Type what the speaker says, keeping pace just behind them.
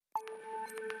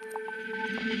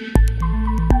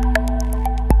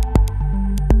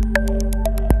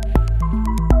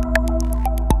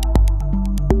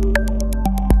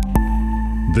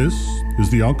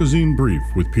the Oncology Brief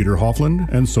with Peter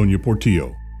Hofland and Sonia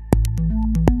Portillo.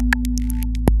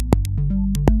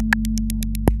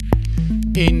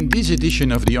 In this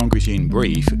edition of the Oncology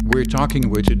Brief, we're talking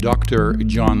with Dr.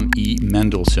 John E.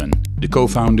 Mendelson, the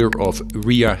co-founder of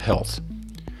RIA Health.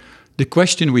 The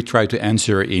question we try to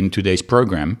answer in today's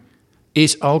program: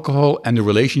 is alcohol and the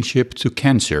relationship to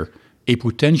cancer a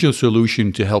potential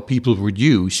solution to help people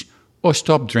reduce or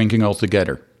stop drinking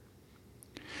altogether?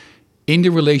 In the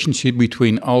relationship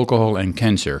between alcohol and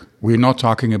cancer, we're not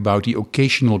talking about the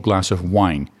occasional glass of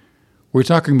wine. We're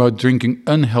talking about drinking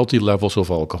unhealthy levels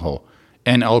of alcohol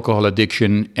and alcohol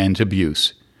addiction and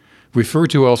abuse,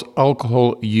 referred to as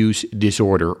alcohol use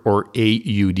disorder, or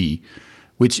AUD,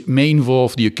 which may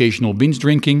involve the occasional binge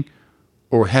drinking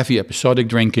or heavy episodic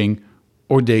drinking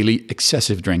or daily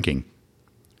excessive drinking.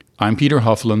 I'm Peter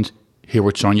Hofland, here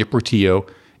with Sonia Portillo,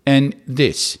 and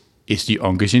this is the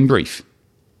Oncology Brief.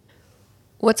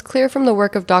 What's clear from the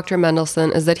work of Dr.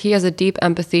 Mendelson is that he has a deep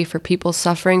empathy for people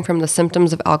suffering from the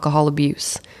symptoms of alcohol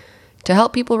abuse. To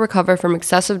help people recover from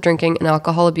excessive drinking and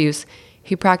alcohol abuse,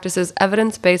 he practices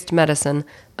evidence-based medicine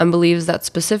and believes that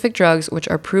specific drugs which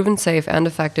are proven safe and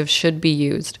effective should be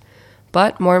used.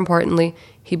 But, more importantly,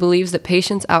 he believes that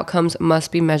patients' outcomes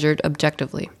must be measured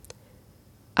objectively.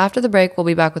 After the break, we'll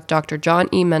be back with Dr. John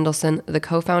E. Mendelson, the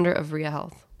co-founder of RIA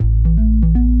Health.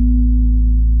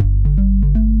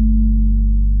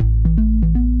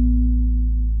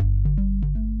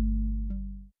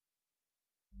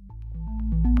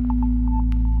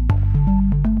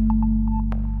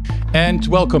 And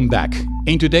welcome back.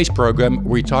 In today's program,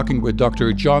 we're talking with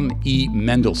Dr. John E.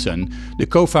 Mendelson, the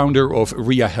co-founder of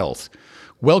RIA Health.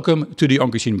 Welcome to the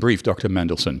Oncology Brief, Dr.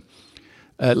 Mendelson.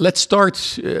 Let's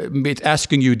start with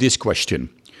asking you this question.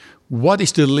 What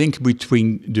is the link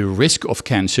between the risk of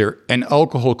cancer and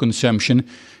alcohol consumption,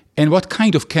 and what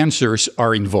kind of cancers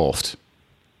are involved?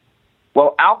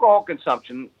 Well, alcohol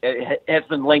consumption has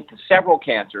been linked to several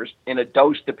cancers in a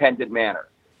dose-dependent manner.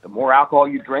 The more alcohol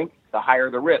you drink, the higher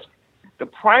the risk. The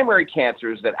primary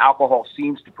cancers that alcohol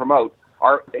seems to promote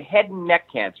are the head and neck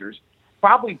cancers,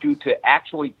 probably due to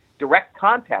actually direct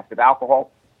contact of alcohol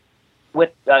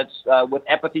with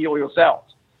epithelial cells.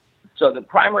 So the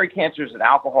primary cancers that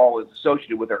alcohol is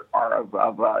associated with are of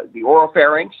the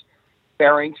oropharynx,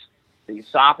 pharynx, the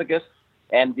esophagus,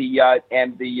 and the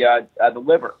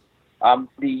liver.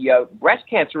 The breast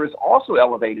cancer is also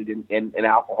elevated in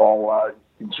alcohol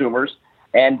consumers,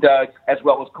 and as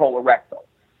well as colorectal.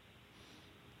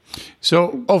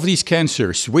 So, of these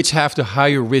cancers, which have the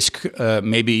higher risk,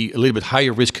 maybe a little bit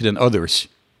higher risk than others?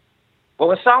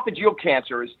 Well, esophageal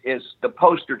cancer is the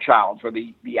poster child for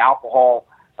the alcohol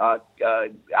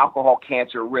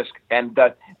cancer risk, and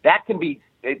that can be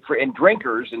in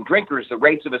drinkers. In drinkers, the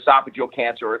rates of esophageal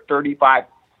cancer are 35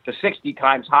 to 60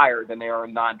 times higher than they are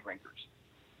in non-drinkers.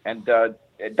 And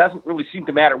it doesn't really seem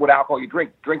to matter what alcohol you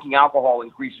drink. Drinking alcohol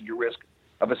increases your risk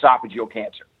of esophageal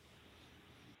cancer.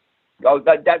 Oh,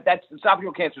 that's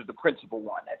esophageal cancer is the principal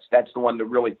one. That's the one that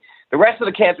really. The rest of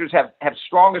the cancers have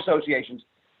strong associations,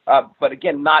 but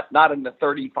again, not in the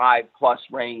 35 plus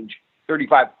range,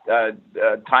 35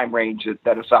 time range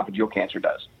that esophageal cancer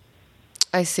does.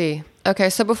 I see. Okay,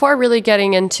 so before really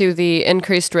getting into the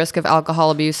increased risk of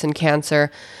alcohol abuse and cancer,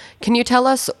 can you tell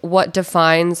us what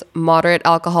defines moderate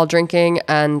alcohol drinking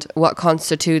and what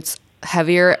constitutes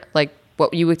heavier, like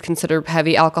what you would consider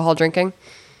heavy alcohol drinking?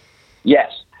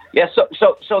 Yes.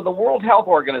 So the World Health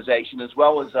Organization, as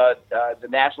well as the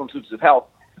National Institutes of Health,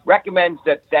 recommends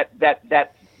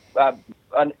that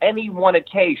on any one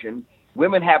occasion,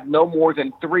 women have no more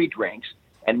than 3 drinks,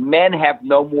 and men have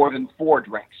no more than 4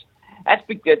 drinks. That's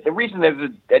because the reason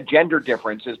there's a gender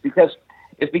difference is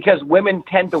because women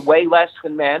tend to weigh less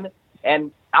than men,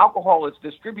 and alcohol is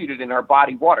distributed in our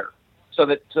body water, so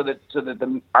that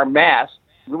our mass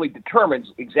really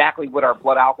determines exactly what our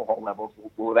blood alcohol levels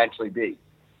will eventually be.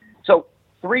 So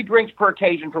 3 drinks per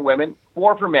occasion for women,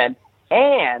 4 for men,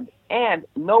 and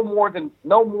no more than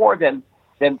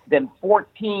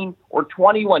 14 or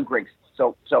 21 drinks.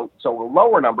 So a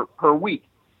lower number per week.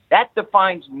 That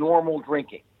defines normal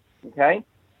drinking. Okay.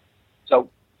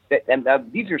 So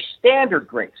these are standard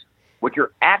drinks, which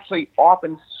are actually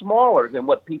often smaller than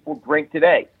what people drink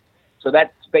today. So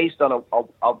that's based on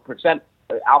a percent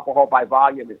alcohol by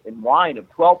volume in wine of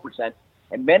 12%.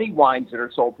 And many wines that are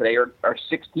sold today are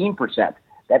 16%.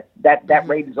 That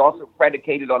rate is also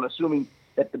predicated on assuming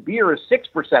that the beer is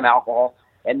 6% alcohol,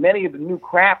 and many of the new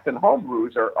craft and home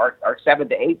brews are 7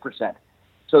 to 8%.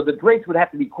 So the drinks would have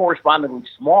to be correspondingly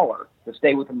smaller to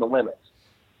stay within the limits.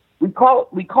 We call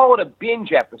it a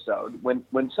binge episode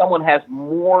when someone has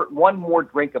one more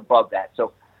drink above that.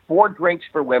 So 4 drinks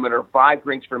for women or 5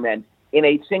 drinks for men in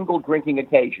a single drinking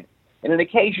occasion. And an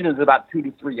occasion is about 2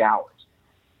 to 3 hours.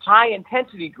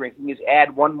 High-intensity drinking is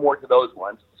add 1 more to those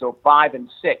ones, so 5 and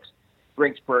 6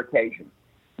 drinks per occasion.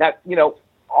 Now,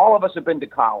 all of us have been to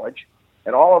college,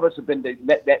 and all of us have been to,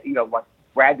 like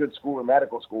graduate school or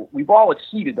medical school. We've all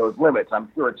exceeded those limits, I'm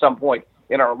sure, at some point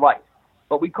in our life.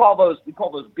 But we call those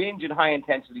binge and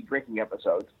high-intensity drinking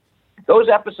episodes. Those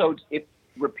episodes, if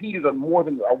repeated on more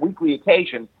than a weekly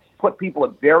occasion, put people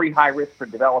at very high risk for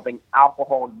developing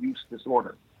alcohol use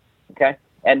disorder. Okay,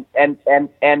 and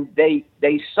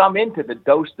they sum into the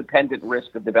dose-dependent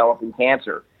risk of developing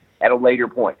cancer at a later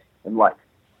point in life.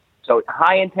 So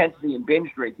high intensity and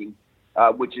binge drinking,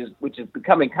 which is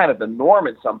becoming kind of the norm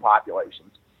in some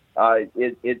populations,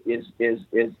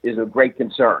 is a great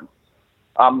concern.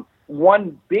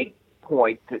 One big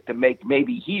point to make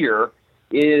maybe here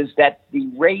is that the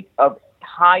rate of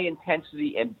high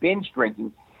intensity and binge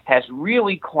drinking has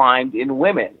really climbed in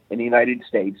women in the United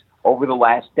States over the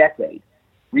last decade.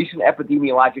 Recent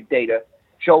epidemiologic data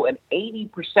show an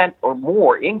 80% or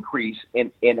more increase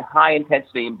in high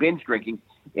intensity and binge drinking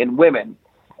in women,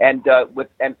 and a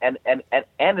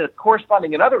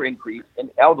corresponding another increase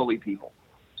in elderly people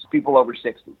over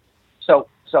 60. So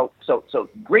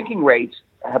drinking rates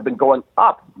have been going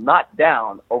up, not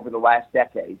down, over the last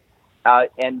decade.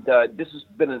 This has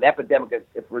been an epidemic.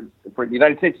 For the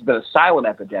United States, it's been a silent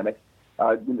epidemic.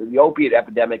 The opiate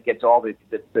epidemic gets all the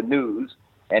news,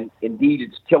 and indeed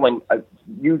it's killing a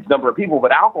huge number of people,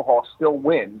 but alcohol still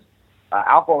wins.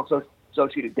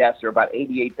 Alcohol-associated deaths are about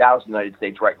 88,000 in the United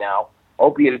States right now.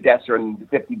 Opiate deaths are in the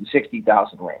 50 to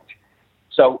 60,000 range,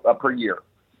 per year.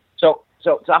 So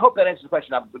I hope that answers the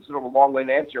question. It's sort of a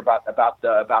long-winded answer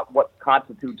about what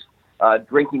constitutes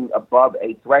drinking above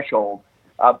a threshold.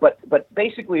 But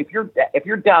basically, if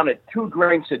you're down at 2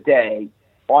 drinks a day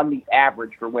on the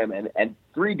average for women and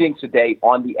 3 drinks a day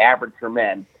on the average for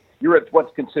men, you're at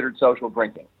what's considered social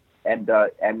drinking, and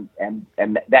that's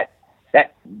a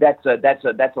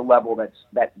level that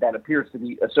appears to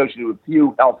be associated with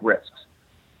few health risks.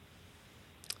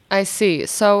 I see.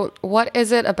 So, what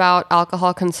is it about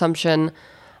alcohol consumption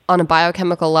on a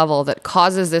biochemical level that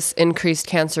causes this increased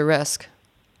cancer risk?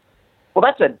 Well,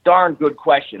 that's a darn good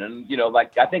question, and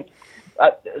I think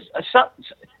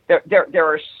there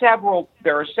are several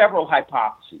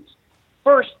hypotheses.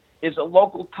 First is a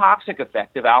local toxic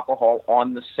effect of alcohol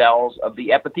on the cells of the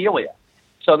epithelia.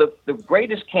 So the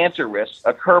greatest cancer risks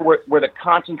occur where the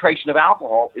concentration of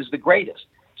alcohol is the greatest.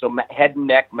 So head and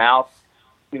neck, mouth,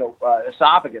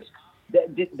 esophagus.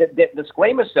 The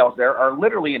squamous cells there are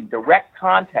literally in direct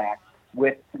contact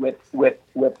with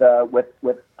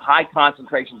high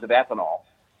concentrations of ethanol,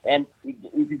 and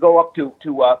if you go up to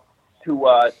a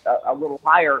little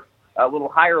higher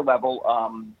level,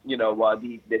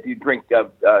 if you drink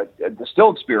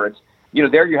distilled spirits,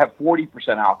 there you have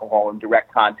 40% alcohol in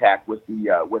direct contact with the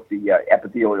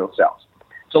epithelial cells.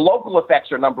 So local effects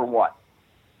are number one.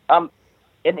 An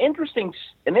interesting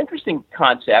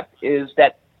concept is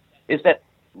that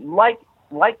like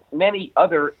many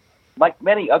other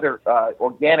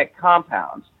organic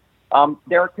compounds,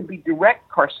 there can be direct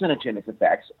carcinogenic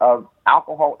effects of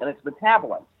alcohol and its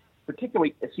metabolite,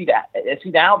 particularly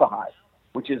acetaldehyde,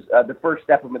 which is the first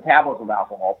step of metabolism of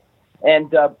alcohol.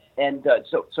 So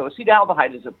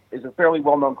acetaldehyde is a fairly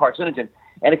well-known carcinogen,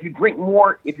 and if you drink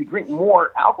more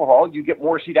alcohol, you get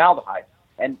more acetaldehyde,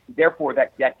 and therefore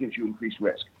that gives you increased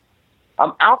risk.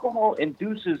 Alcohol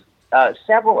induces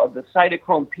several of the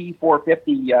cytochrome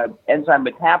P450 enzyme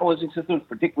metabolism systems,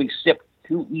 particularly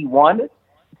CYP2E1,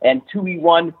 and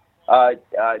 2E1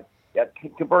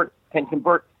 can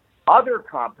convert other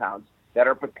compounds that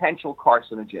are potential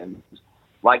carcinogens,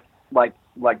 like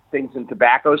things in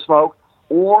tobacco smoke,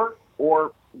 or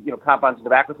compounds in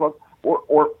tobacco smoke,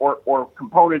 or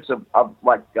components of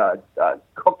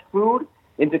cooked food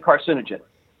into carcinogens.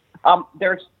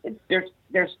 There's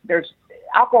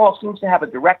alcohol seems to have a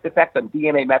direct effect on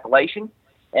DNA methylation,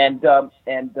 and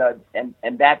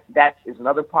that is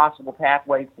another possible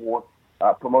pathway for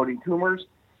promoting tumors.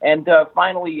 And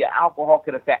finally, alcohol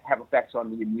can have effects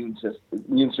on the immune system,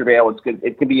 immune surveillance.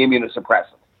 It can be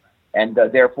immunosuppressant, and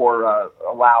therefore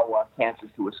allow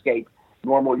cancers to escape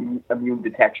normal immune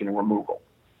detection and removal.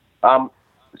 So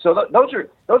those are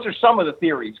some of the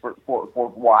theories for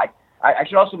why. I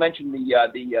should also mention the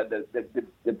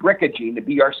BRCA gene, the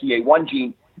BRCA1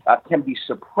 gene, can be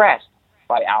suppressed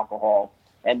by alcohol,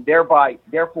 and therefore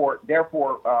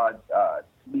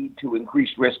lead to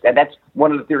increased risk. And that's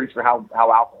one of the theories for how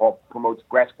alcohol promotes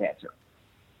breast cancer.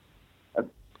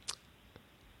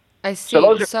 I see.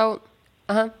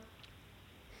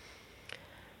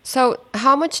 So,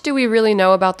 how much do we really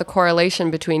know about the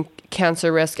correlation between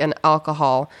cancer risk and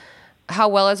alcohol? How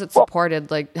well is it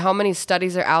supported? Like, how many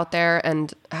studies are out there,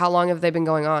 and how long have they been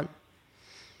going on?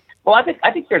 Well, I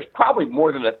think there's probably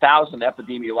more than 1,000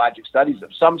 epidemiologic studies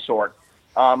of some sort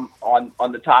on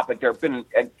the topic. There have been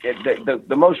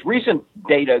the most recent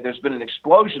data. There's been an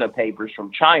explosion of papers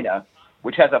from China,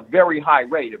 which has a very high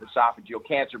rate of esophageal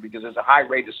cancer because there's a high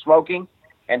rate of smoking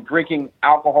and drinking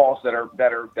alcohols that are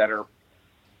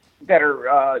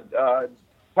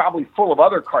probably full of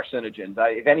other carcinogens.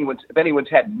 If anyone's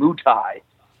had mutai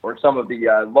or some of the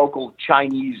local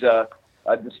Chinese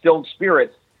distilled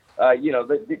spirits,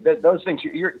 those things.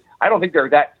 I don't think they're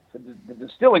that. The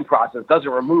distilling process doesn't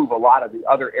remove a lot of the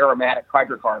other aromatic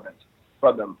hydrocarbons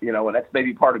from them, and that's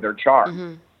maybe part of their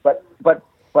charm. Mm-hmm.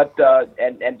 But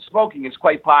smoking is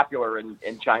quite popular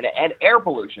in China, and air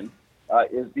pollution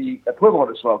is the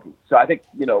equivalent of smoking. So I think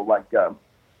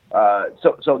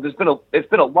so there's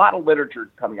been a lot of literature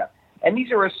coming out, and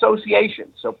these are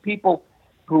associations. So people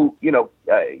who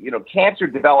cancer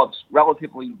develops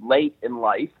relatively late in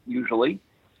life usually,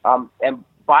 and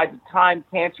by the time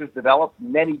cancers develop,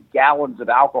 many gallons of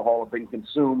alcohol have been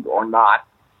consumed or not,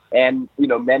 and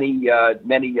many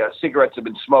cigarettes have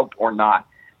been smoked or not.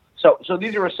 So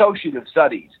these are associative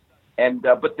studies, and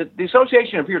but the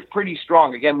association appears pretty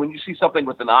strong. Again, when you see something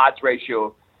with an odds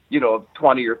ratio, of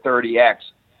 20 or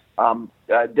 30x,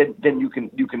 then you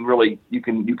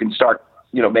can start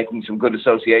making some good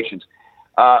associations.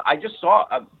 I just saw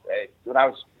when I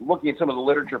was looking at some of the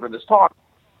literature for this talk,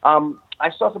 I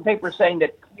saw some papers saying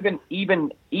that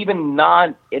even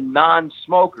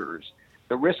non-smokers,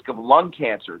 the risk of lung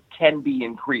cancer can be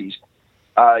increased.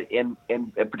 In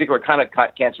a particular kind of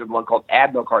cancer of the lung called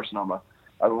adenocarcinoma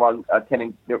of the lung,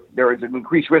 there is an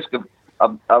increased risk of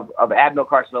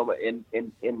adenocarcinoma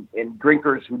in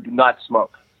drinkers who do not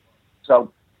smoke.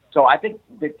 So I think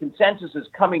the consensus is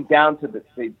coming down to the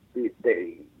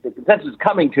consensus is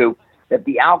coming to that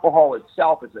the alcohol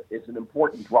itself is an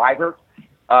important driver,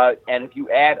 and if you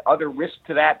add other risks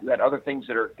to that other things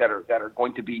that are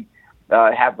going to be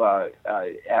have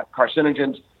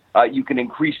carcinogens. You can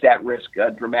increase that risk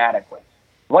dramatically.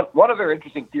 One other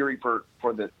interesting theory for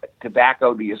the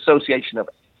tobacco, the association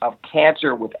of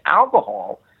cancer with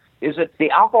alcohol, is that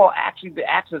the alcohol actually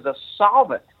acts as a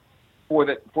solvent for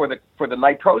the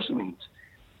nitrosamines.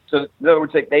 So in other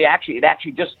words, it actually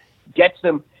just gets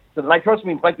them. So the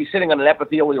nitrosamines might be sitting on an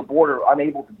epithelial border,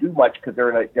 unable to do much because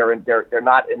they're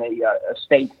not in a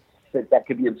state that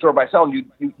could be absorbed by cell. And you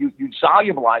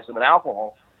solubilize them in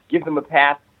alcohol, give them a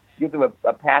path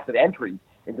of entry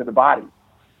into the body.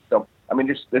 So I mean,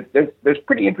 there's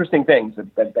pretty interesting things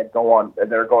that go on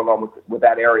that are going on with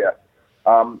that area.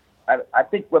 I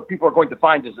think what people are going to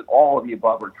find is that all of the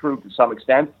above are true to some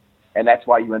extent, and that's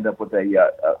why you end up with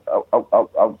a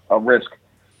risk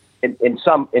in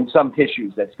some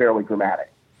tissues that's fairly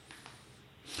dramatic.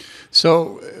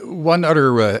 So one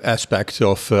other aspect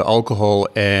of alcohol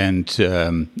and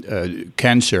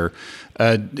cancer,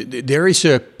 there is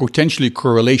a potentially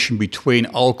correlation between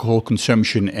alcohol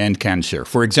consumption and cancer.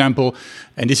 For example,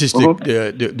 and this is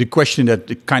the question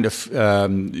that kind of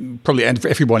probably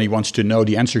everybody wants to know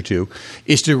the answer to,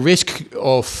 is the risk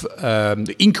of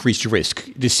the increased risk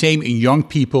the same in young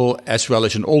people as well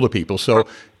as in older people? So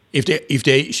if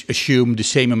they assume the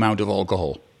same amount of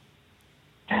alcohol.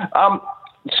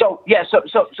 So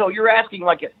you're asking,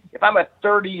 like, if I'm a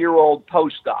 30-year-old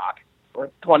postdoc or a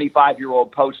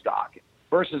 25-year-old postdoc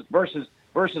versus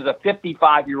a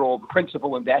 55-year-old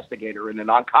principal investigator in an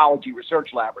oncology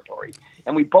research laboratory,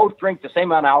 and we both drink the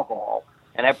same amount of alcohol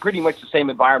and have pretty much the same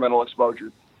environmental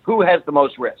exposure, who has the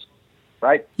most risk,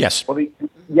 right? Yes. Well,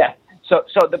 So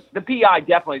the PI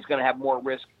definitely is going to have more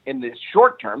risk in the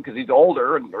short term because he's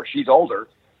older or she's older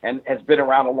and has been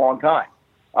around a long time.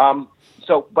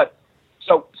 So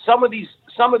some of the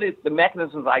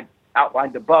mechanisms I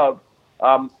outlined above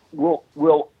will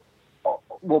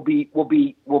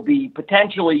be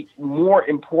potentially more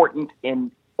important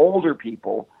in older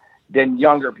people than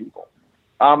younger people.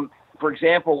 For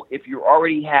example, if you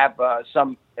already have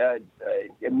some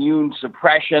immune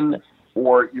suppression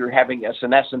or you're having a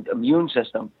senescent immune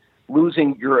system,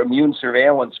 losing your immune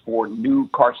surveillance for new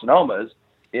carcinomas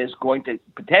is going to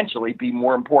potentially be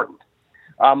more important.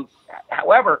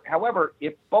 However,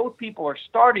 if both people are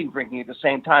starting drinking at the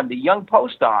same time, the young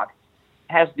postdoc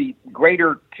has the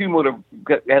greater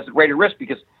risk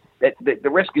because the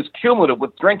risk is cumulative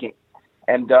with drinking,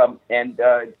 and I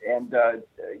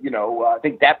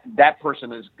think that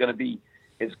person is going to be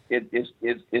is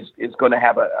going to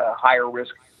have a higher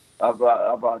risk of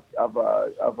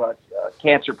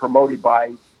cancer promoted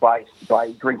by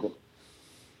drinking.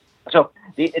 So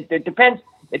it depends.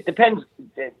 It depends.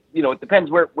 It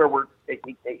depends where we're.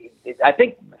 I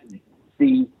think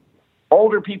the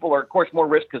older people are, of course, more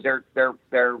risk because their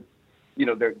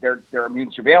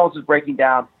immune surveillance is breaking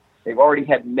down. They've already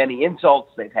had many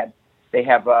insults. They've had a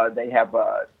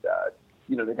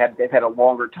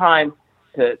longer time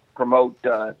to promote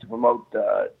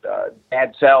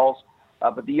bad cells.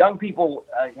 But the young people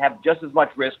have just as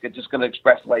much risk. It's just going to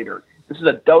express later. This is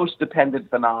a dose-dependent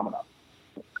phenomenon.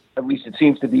 At least it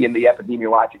seems to be in the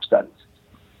epidemiologic studies.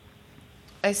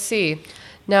 I see.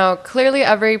 Now, clearly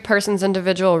every person's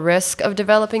individual risk of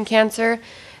developing cancer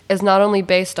is not only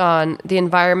based on the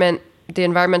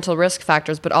environmental risk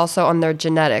factors, but also on their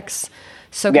genetics.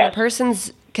 So Yes.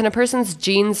 Can a person's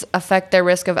genes affect their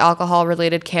risk of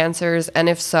alcohol-related cancers, and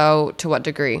if so, to what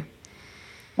degree?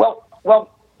 Well,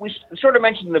 we sort of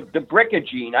mentioned the BRCA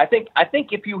gene. I think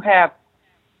if you have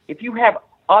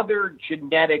other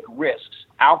genetic risks,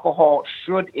 alcohol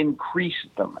should increase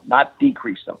them, not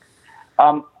decrease them.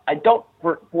 I don't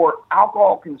for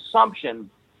alcohol consumption.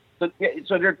 So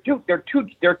there are two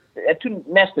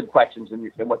nested questions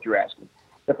in what you're asking.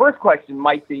 The first question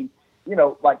might be,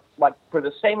 like for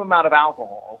the same amount of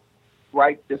alcohol,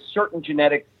 right? Does certain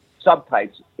genetic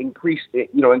subtypes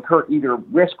incur either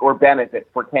risk or benefit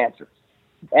for cancers?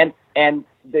 And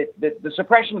the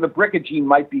suppression of the BRCA gene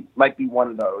might be one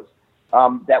of those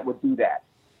that would do that.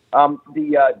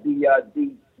 The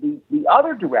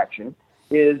other direction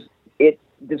is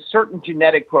the certain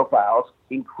genetic profiles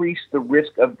increase the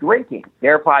risk of drinking,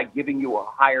 thereby giving you a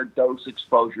higher dose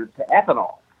exposure to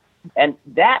ethanol. And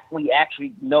that we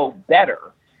actually know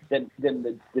better than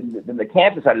the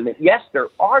cancer side of it. Yes, there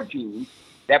are genes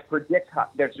that predict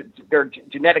there are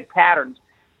genetic patterns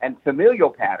and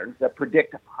familial patterns that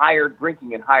predict higher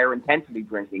drinking and higher intensity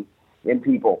drinking in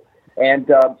people, and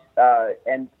so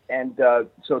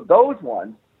those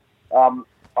ones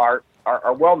are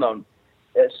well known.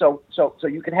 So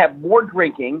you can have more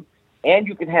drinking, and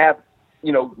you can have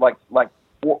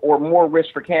or more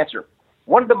risk for cancer.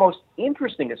 One of the most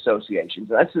interesting associations,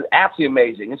 and this is absolutely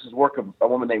amazing. This is work of a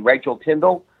woman named Rachel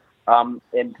Tyndall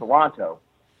in Toronto.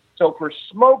 So for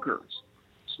smokers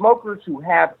who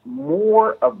have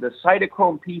more of the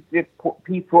cytochrome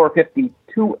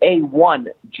P452A1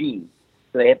 gene,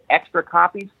 so they have extra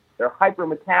copies, they're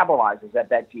hypermetabolizers at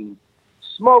that gene,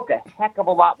 smoke a heck of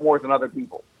a lot more than other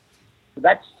people. So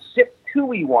that's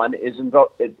CYP2E1 is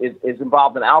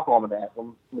involved in alcohol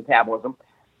metabolism.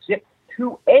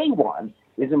 CYP2A1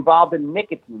 is involved in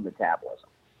nicotine metabolism.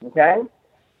 Okay?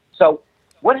 So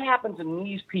what happens in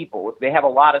these people if they have a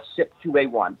lot of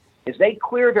CYP2A1 is they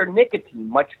clear their nicotine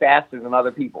much faster than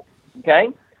other people.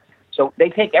 Okay? So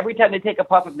every time they take a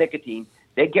puff of nicotine,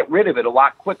 they get rid of it a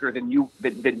lot quicker than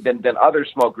other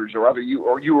smokers or you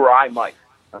or I might.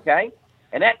 Okay?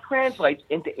 And that translates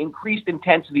into increased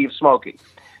intensity of smoking.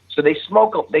 So they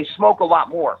smoke a lot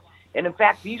more. And in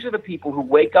fact, these are the people who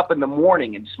wake up in the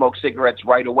morning and smoke cigarettes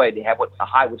right away. They have what's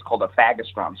called a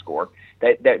Fagerstrom score.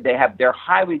 They're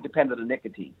highly dependent on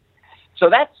nicotine. So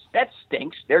that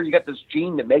stinks. There you got this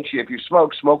gene that makes you, if you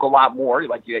smoke a lot more.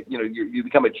 Like you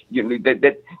become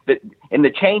in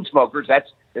the chain smokers.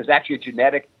 There's actually a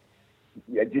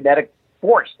genetic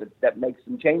force that makes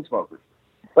them chain smokers.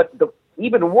 But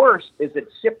even worse is that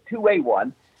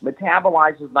CYP2A1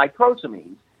 metabolizes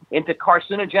nitrosamines into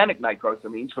carcinogenic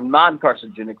nitrosamines from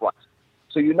non-carcinogenic ones.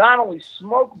 So you not only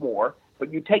smoke more,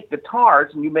 but you take the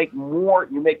tars and you make more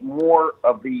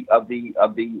of the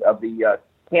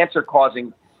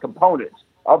cancer-causing components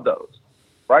of those,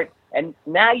 right? And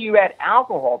now you add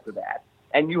alcohol to that,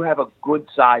 and you have a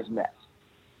good-sized mess.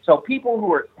 So people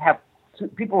who are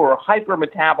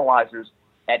hypermetabolizers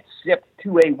at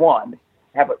CYP2A1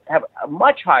 have a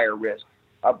much higher risk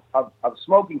of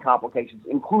smoking complications,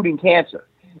 including cancer,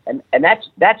 and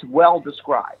that's well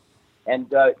described.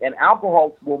 And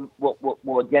alcohol will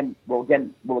again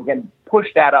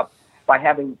push that up by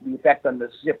having the effect on the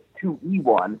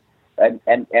CYP2E1, and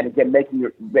again making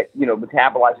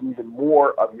metabolizing even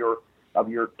more of your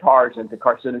tars into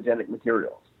carcinogenic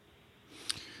materials.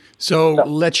 So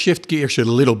let's shift gears a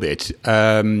little bit.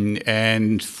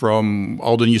 And from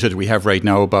all the news that we have right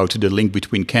now about the link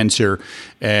between cancer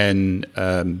and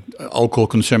alcohol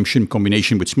consumption,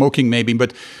 combination with smoking maybe,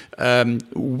 but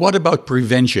what about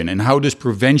prevention? And how does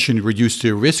prevention reduce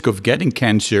the risk of getting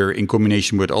cancer in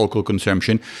combination with alcohol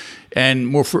consumption?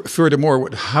 And furthermore,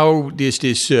 how does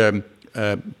this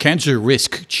cancer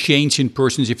risk change in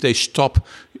persons if they stop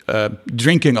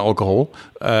drinking alcohol?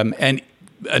 And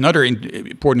another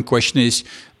important question is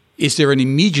there an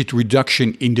immediate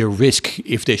reduction in the risk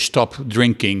if they stop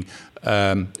drinking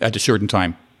at a certain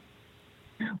time?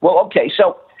 Well, okay.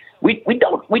 So we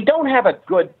don't have a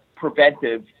good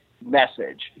preventive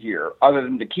message here other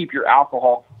than to keep your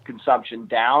alcohol consumption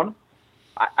down.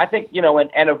 I think,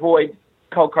 and avoid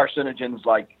co-carcinogens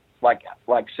like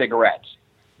cigarettes.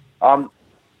 I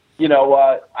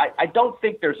don't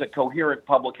think there's a coherent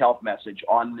public health message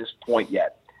on this point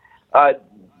yet.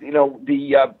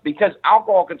 Because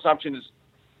alcohol consumption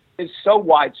is so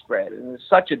widespread and is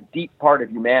such a deep part of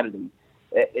humanity.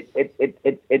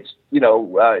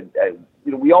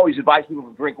 We always advise people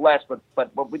to drink less, but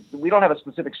we don't have a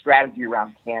specific strategy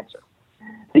around cancer.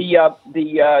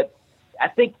 I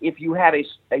think if you had a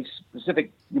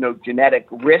specific genetic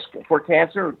risk for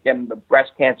cancer, again, the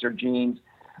breast cancer genes.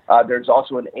 There's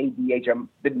also an ADH. I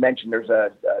didn't mention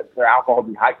their alcohol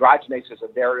dehydrogenase is a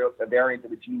variant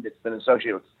of the gene that's been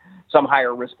associated with some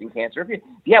higher risk in cancer. If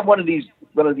you have one of these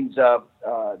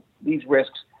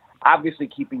risks, obviously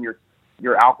keeping your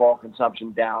alcohol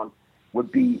consumption down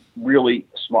would be really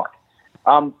smart.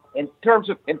 In terms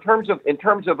of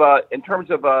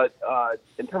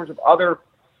other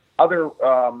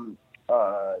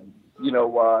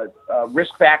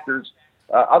risk factors,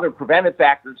 other preventive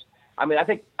factors. I mean, I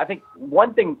think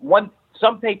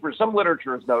some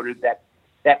literature has noted that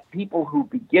people who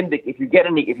if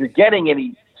you're getting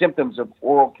any symptoms of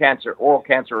oral cancer or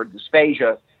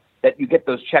dysphagia, that you get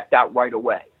those checked out right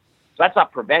away. So that's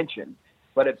not prevention,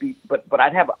 but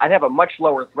I'd have a much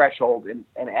lower threshold in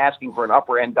asking for an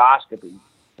upper endoscopy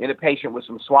in a patient with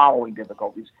some swallowing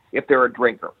difficulties if they're a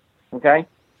drinker. Okay,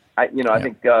 I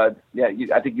think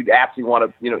you'd absolutely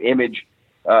want to image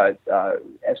as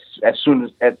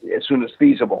soon as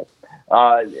feasible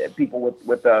people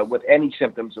with any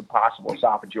symptoms of possible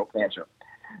esophageal cancer.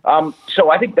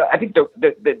 So I think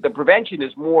the prevention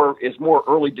is more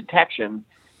early detection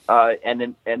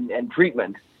and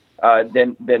treatment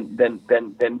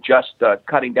than just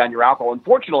cutting down your alcohol.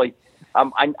 Unfortunately,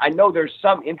 I know there's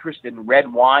some interest in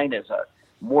red wine as a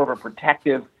more of a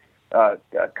protective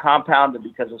compound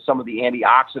because of some of the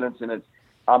antioxidants in it.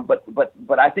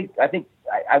 But I think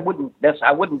I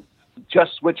wouldn't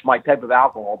just switch my type of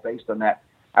alcohol based on that.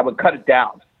 I would cut it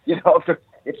down.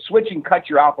 If switching cuts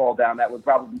your alcohol down, that would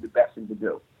probably be the best thing to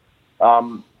do.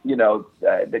 So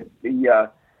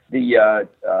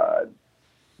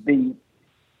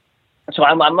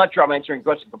I'm not sure I'm answering the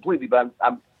question completely, but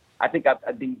I think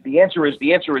the answer is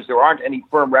there aren't any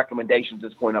firm recommendations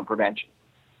at this point on prevention,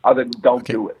 other than don't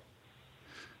do it.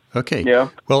 Okay. Yeah.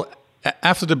 Well,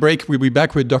 after the break, we'll be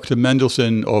back with Dr.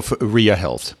 Mendelson of RIA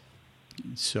Health.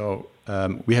 So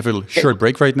we have a short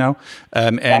break right now,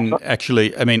 and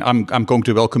actually, I'm going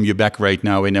to welcome you back right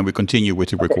now, and then we continue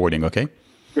with the recording. Okay.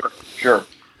 Sure.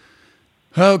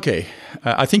 Okay.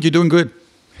 I think you're doing good.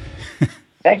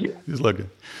 Thank you. Just look good.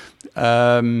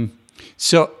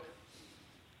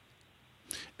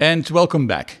 And welcome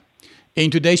back. In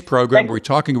today's program, we're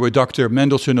talking with Dr.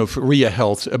 Mendelson of RIA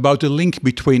Health about the link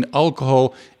between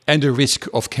alcohol and the risk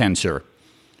of cancer.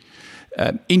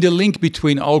 In the link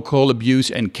between alcohol abuse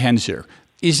and cancer,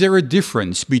 is there a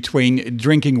difference between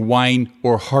drinking wine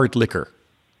or hard liquor?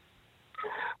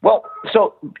 Well,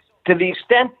 so to the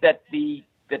extent that the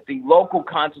local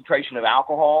concentration of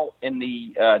alcohol in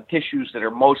the tissues that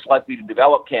are most likely to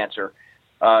develop cancer,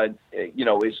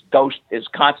 is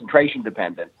concentration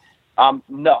dependent.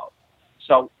 No.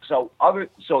 So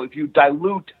if you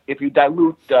dilute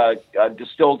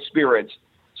distilled spirits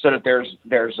so that there's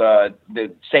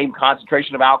the same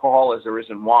concentration of alcohol as there is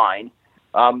in wine,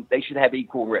 they should have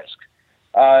equal risk.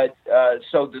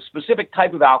 So the specific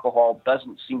type of alcohol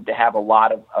doesn't seem to have a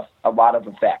lot of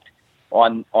effect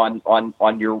on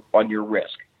your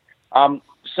risk. The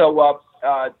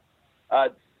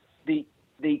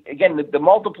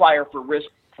multiplier for risk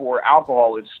for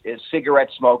alcohol is cigarette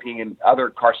smoking and other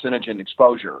carcinogen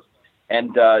exposure,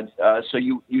 and so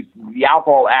the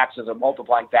alcohol acts as a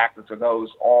multiplying factor for those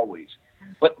always.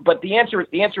 But the answer is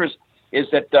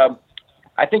that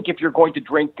I think if you're going to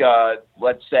drink,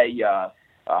 let's say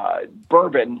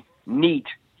bourbon neat,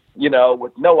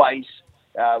 with no ice,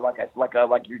 like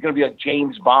you're going to be a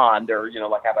James Bond, or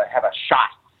have a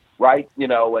shot, right?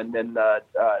 And then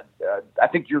I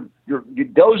think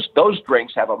those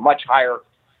drinks have a much higher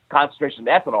concentration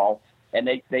of ethanol, and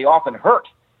they often hurt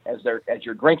as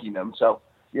you're drinking them. So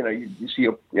you see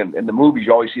in the movies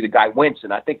you always see the guy wince,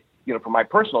 and I think from my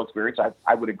personal experience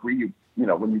I would agree.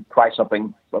 When you try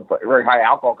something with a very high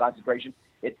alcohol concentration,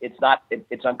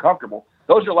 it's uncomfortable.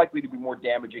 Those are likely to be more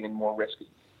damaging and more risky,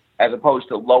 as opposed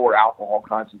to lower alcohol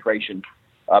concentration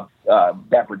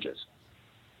beverages.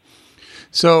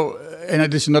 So and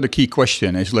that is another key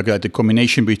question, is look at the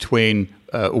combination between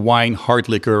wine, hard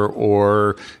liquor,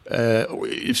 or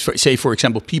say, for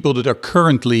example, people that are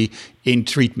currently in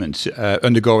treatment,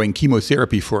 undergoing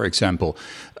chemotherapy, for example.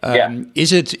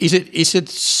 Is it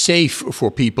safe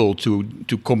for people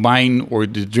to combine or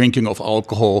the drinking of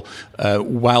alcohol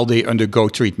while they undergo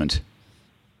treatment?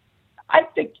 I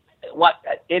think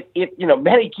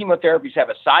many chemotherapies have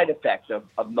a side effect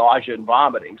of nausea and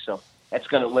vomiting, so that's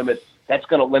going to limit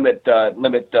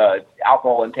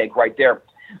alcohol intake right there.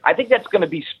 I think that's going to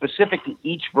be specific to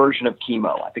each version of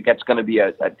chemo. I think that's going to be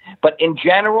but in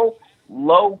general,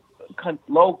 low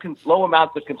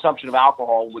amounts of consumption of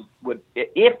alcohol would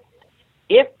if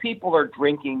people are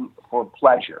drinking for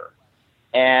pleasure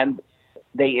and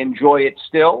they enjoy it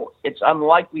still, it's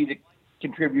unlikely to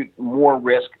contribute more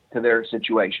risk to their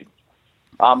situation.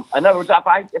 In other words,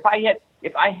 if I had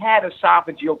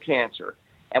esophageal cancer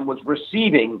and was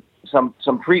receiving some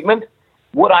treatment,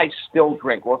 would I still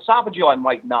drink? Well, esophageal I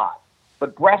might not,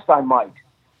 but breast I might.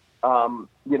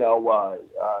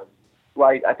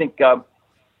 Right? I think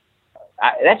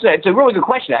it's a really good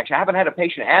question. Actually, I haven't had a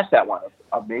patient ask that one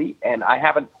of me, and I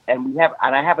haven't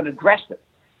addressed it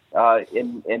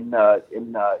in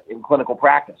clinical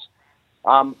practice.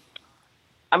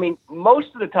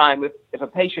 Most of the time, if a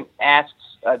patient asks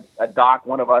a doc,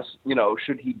 one of us,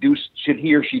 should he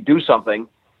or she do something,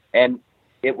 and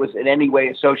it was in any way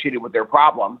associated with their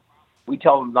problem, we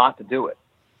tell them not to do it.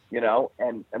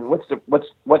 And what's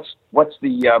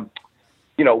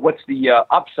the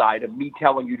upside of me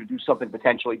telling you to do something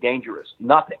potentially dangerous?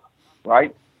 Nothing,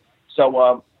 right?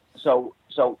 So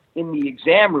in the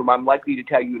exam room, I'm likely to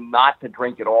tell you not to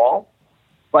drink at all.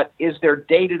 But is there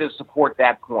data to support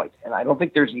that point? And I don't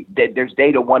think there's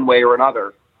data one way or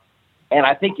another. And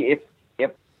I think if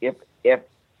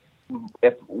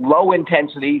low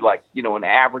intensity, like an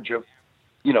average of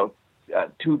 2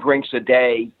 drinks a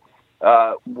day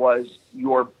was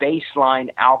your baseline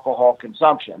alcohol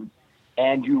consumption,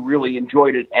 and you really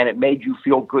enjoyed it, and it made you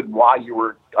feel good while you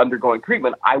were undergoing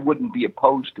treatment, I wouldn't be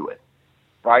opposed to it,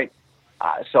 right?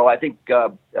 So I think I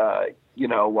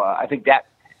think that.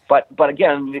 But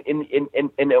again,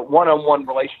 in a one-on-one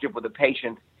relationship with a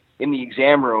patient in the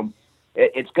exam room,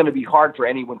 it's going to be hard for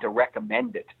anyone to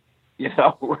recommend it,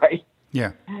 right?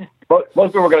 Yeah. Most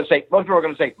people are going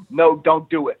to say, no, don't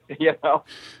do it,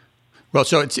 Well,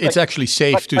 so it's actually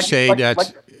safe to say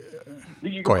that.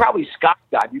 You can probably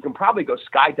skydive. You can probably go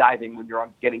skydiving when you're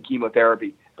getting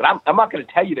chemotherapy, but I'm not going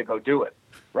to tell you to go do it,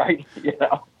 right?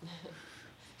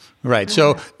 Right.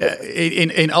 So,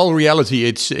 in all reality,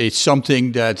 it's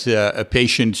something that a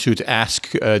patient should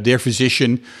ask their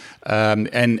physician,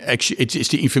 and actually, it's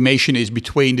the information is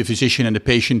between the physician and the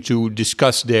patient to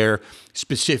discuss their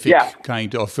specific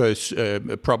kind of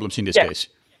problems in this case.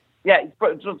 Yeah,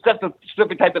 so that's a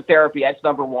specific type of therapy. That's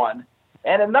number one,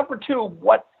 and then number two,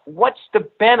 what's the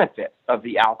benefit of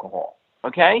the alcohol?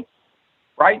 Okay,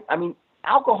 right? I mean,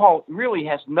 alcohol really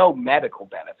has no medical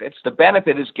benefits. The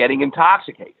benefit is getting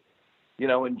intoxicated.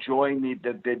 Enjoying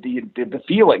the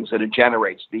feelings that it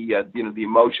generates, the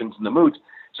emotions and the moods.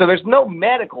 So there's no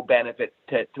medical benefit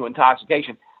to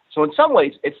intoxication. So in some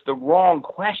ways, it's the wrong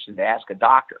question to ask a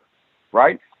doctor,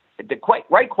 right? The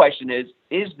right question is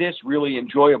this really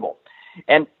enjoyable?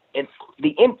 And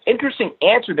the interesting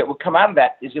answer that would come out of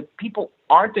that is if people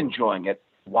aren't enjoying it,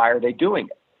 why are they doing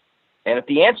it? And if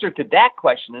the answer to that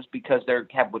question is because they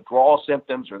have withdrawal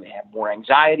symptoms or they have more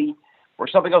anxiety or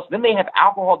something else, then they have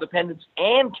alcohol dependence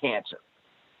and cancer,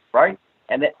 right?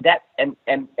 And that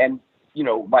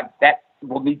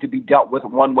will need to be dealt with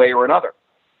one way or another.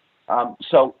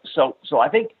 So I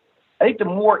think the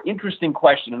more interesting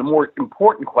question and the more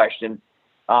important question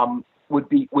would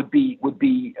be does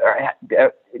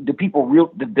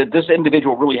this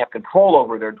individual really have control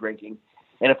over their drinking?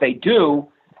 And if they do,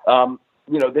 then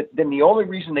the only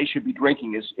reason they should be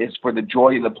drinking is for the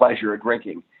joy and the pleasure of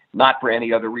drinking, not for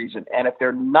any other reason. And if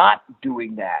they're not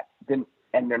doing that, then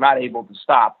and they're not able to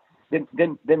stop, then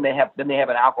they have an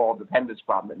alcohol dependence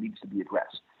problem that needs to be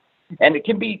addressed. And it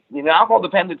can be, alcohol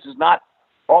dependence is not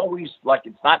always like,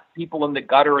 it's not people in the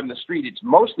gutter in the street. It's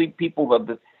mostly people of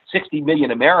the 60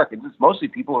 million Americans. It's mostly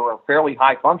people who are fairly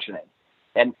high functioning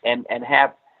and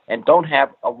don't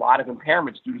have a lot of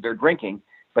impairments due to their drinking,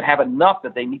 but have enough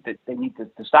that they need to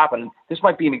stop it. And this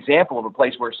might be an example of a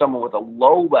place where someone with a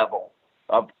low level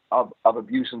of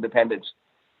abuse and dependence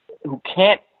who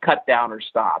can't cut down or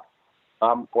stop,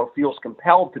 or feels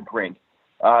compelled to drink,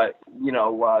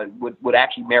 would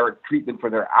actually merit treatment for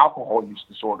their alcohol use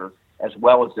disorder as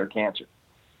well as their cancer.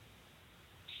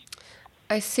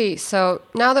 I see. So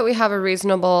now that we have a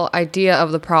reasonable idea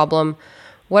of the problem,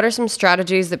 What are some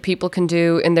strategies that people can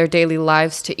do in their daily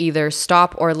lives to either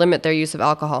stop or limit their use of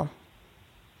alcohol?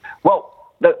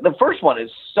 Well, the first one is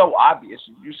so obvious.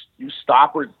 You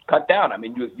stop or cut down. I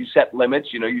mean, you set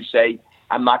limits. You say,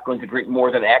 I'm not going to drink more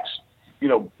than X,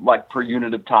 like per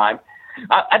unit of time.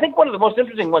 I think one of the most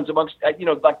interesting ones amongst,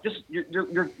 like this, you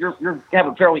have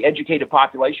a fairly educated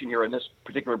population here in this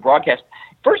particular broadcast.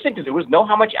 First thing to do is know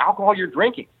how much alcohol you're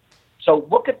drinking. So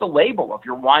look at the label of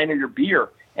your wine or your beer,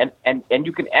 and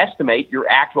you can estimate your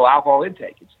actual alcohol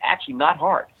intake. It's actually not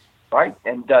hard, right?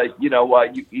 And you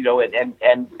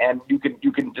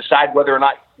can decide whether or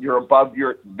not you're above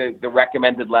the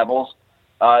recommended levels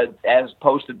as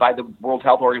posted by the World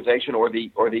Health Organization or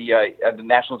the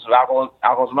National Institute of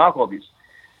Alcoholism and Alcohol Abuse.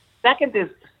 Second is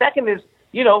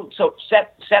so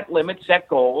set limits, set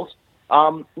goals.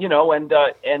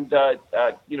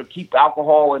 Keep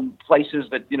alcohol in places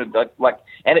that,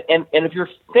 and if you're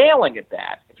failing at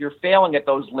that, if you're failing at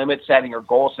those limit setting or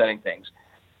goal setting things,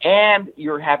 and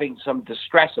you're having some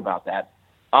distress about that,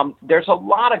 there's a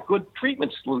lot of good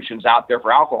treatment solutions out there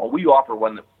for alcohol. We offer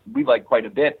one that we like quite a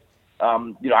bit.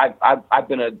 I've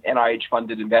been an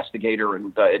NIH-funded investigator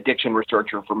and addiction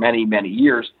researcher for many, many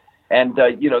years, and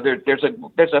there's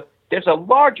a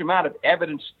large amount of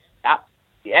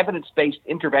evidence-based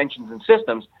interventions and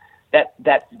systems that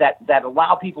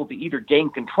allow people to either gain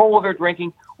control of their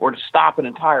drinking or to stop it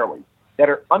entirely, that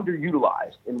are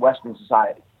underutilized in Western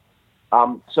society.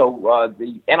 So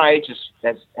the NIH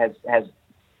has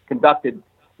conducted,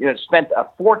 spent a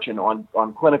fortune on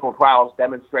clinical trials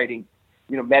demonstrating,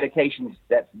 medications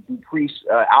that decrease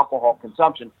alcohol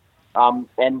consumption, and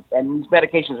these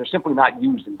medications are simply not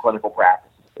used in clinical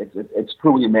practice. It's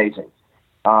truly amazing.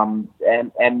 So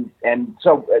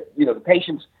the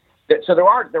patients. So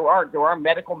there are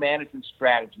medical management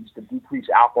strategies to decrease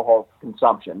alcohol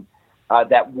consumption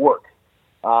that work.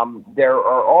 There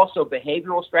are also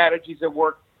behavioral strategies that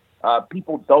work.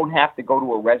 People don't have to go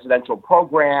to a residential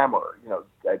program or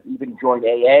even join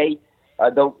AA.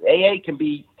 Though AA can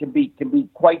be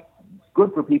quite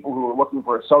good for people who are looking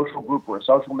for a social group or a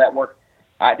social network.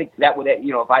 I think that would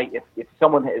if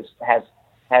someone has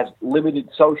limited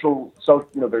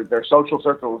their social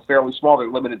circle is fairly small,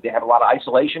 they're limited, they have a lot of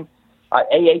isolation.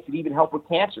 AA can even help with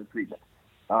cancer treatment.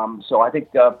 So I think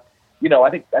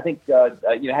having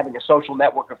a social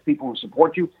network of people who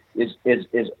support you is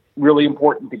really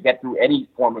important to get through any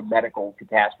form of medical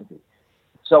catastrophe.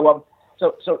 So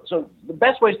the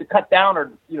best way is to cut down,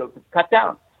 to cut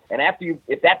down. And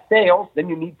if that fails, then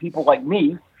you need people like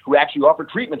me who actually offer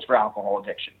treatments for alcohol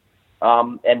addiction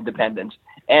and dependence.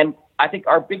 And I think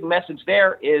our big message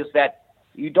there is that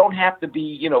you don't have to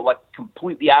be,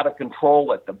 completely out of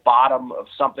control at the bottom of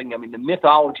something. I mean, the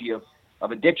mythology of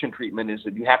addiction treatment is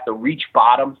that you have to reach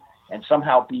bottom and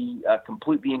somehow be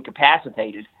completely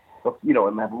incapacitated,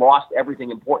 and have lost everything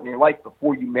important in your life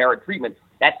before you merit treatment.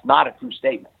 That's not a true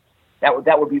statement.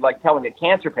 That would be like telling a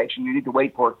cancer patient you need to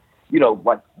wait for,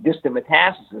 distant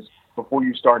metastasis before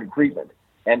you started treatment.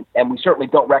 And we certainly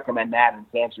don't recommend that in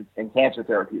cancer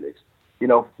therapeutics.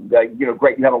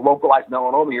 Great, you have a localized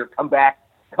melanoma here, come back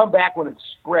when it's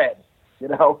spread,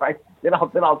 right? Then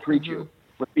I'll treat you.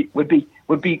 Would be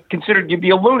considered you'd be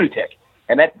a lunatic.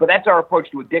 But that's our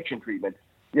approach to addiction treatment.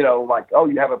 You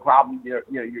have a problem,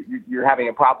 you're having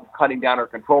a problem cutting down or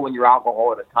controlling your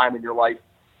alcohol at a time in your life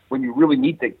when you really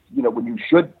need to, when you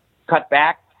should cut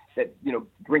back, that,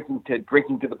 drinking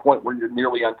to the point where you're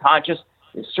nearly unconscious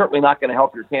is certainly not going to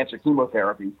help your cancer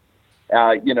chemotherapy.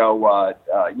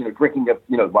 Drinking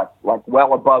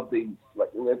well above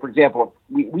for example,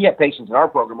 we have patients in our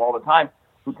program all the time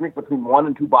who drink between 1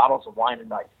 and 2 bottles of wine a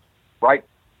night, right?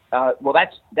 Well,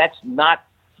 that's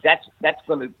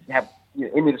going to have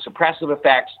immunosuppressive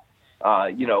effects,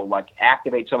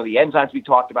 activate some of the enzymes we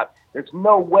talked about. There's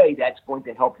no way that's going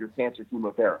to help your cancer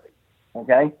chemotherapy.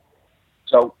 Okay,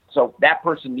 so that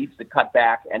person needs to cut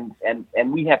back, and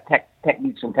we have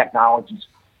techniques and technologies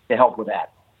to help with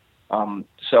that. But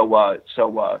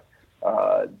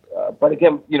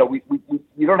again, you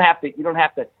don't have to.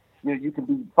 You can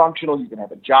be functional. You can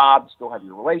have a job, still have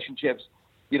your relationships.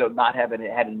 Not having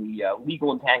had any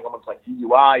legal entanglements like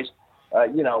DUIs.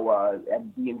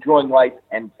 And be enjoying life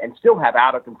and still have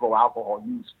out of control alcohol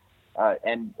use.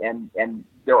 And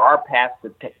there are paths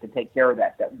to take care of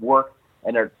that work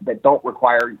and that don't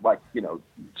require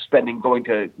going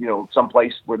to some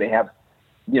place where they have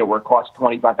where it costs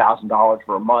 $25,000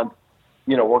 for a month,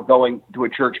 or going to a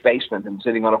church basement and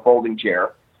sitting on a folding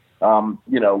chair,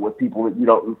 with people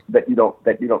that you don't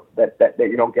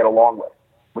get along with,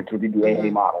 which would be the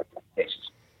AA model cases.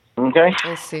 Okay.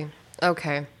 I see.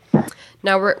 Okay.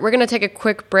 Now we're going to take a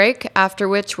quick break, after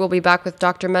which we'll be back with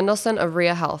Dr. Mendelson of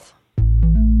RIA Health.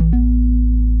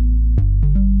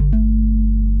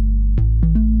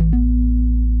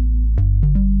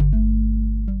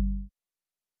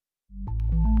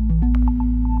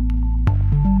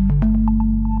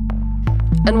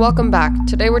 And welcome back.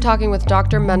 Today we're talking with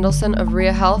Dr. Mendelson of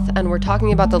RIA Health, and we're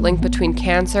talking about the link between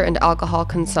cancer and alcohol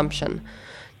consumption.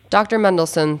 Dr.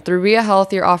 Mendelson, through RIA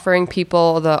Health, you're offering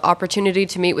people the opportunity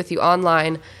to meet with you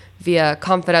online via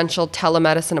confidential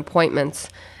telemedicine appointments.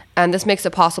 And this makes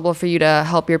it possible for you to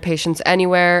help your patients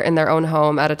anywhere in their own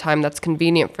home at a time that's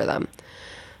convenient for them.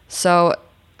 So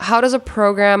how does a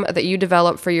program that you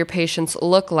develop for your patients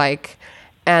look like,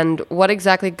 and what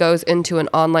exactly goes into an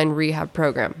online rehab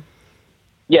program?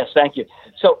 Yes, thank you.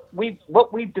 So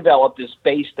what we've developed is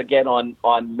based, again,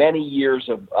 on many years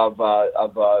of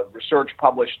research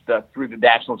published through the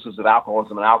National Institute of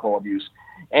Alcoholism and Alcohol Abuse.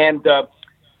 And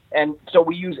so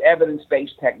we use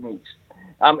evidence-based techniques.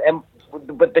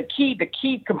 But the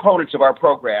key components of our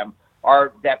program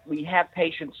are that we have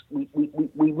patients, we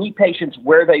meet patients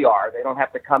where they are. They don't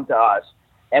have to come to us.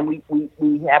 And we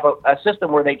have a system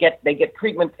where they get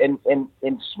treatment in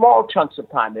small chunks of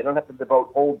time. They don't have to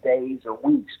devote whole days or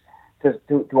weeks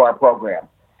to our program.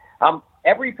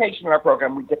 Every patient in our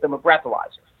program, we get them a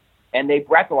breathalyzer, and they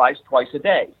breathalyze twice a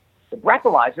day. The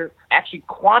breathalyzer actually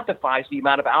quantifies the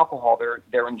amount of alcohol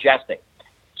they're ingesting.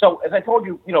 So, as I told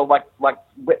you, like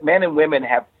men and women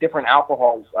have different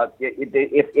alcohol.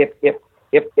 If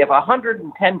a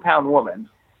 110-pound woman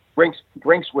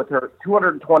drinks with her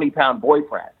 220-pound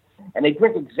boyfriend, and they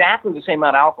drink exactly the same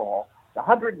amount of alcohol, the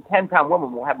 110-pound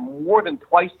woman will have more than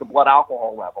twice the blood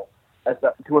alcohol level as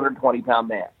the 220-pound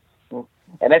man.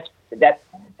 And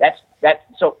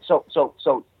so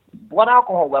blood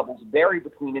alcohol levels vary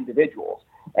between individuals,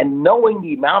 and knowing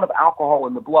the amount of alcohol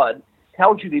in the blood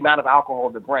tells you the amount of alcohol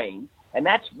in the brain, and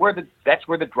that's where the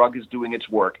drug is doing its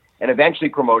work and eventually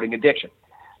promoting addiction.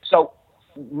 So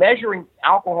measuring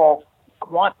alcohol,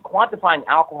 quantifying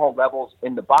alcohol levels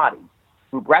in the body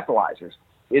through breathalyzers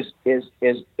is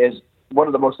one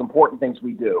of the most important things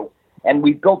we do. And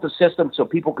we've built a system so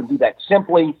people can do that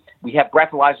simply. We have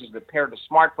breathalyzers that pair to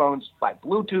smartphones by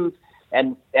Bluetooth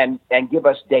and give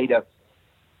us data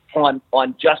on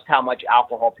just how much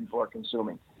alcohol people are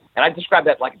consuming. And I describe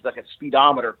that like a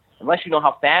speedometer. Unless you know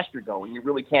how fast you're going, you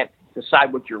really can't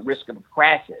decide what your risk of a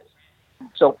crash is.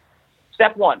 So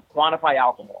step one, quantify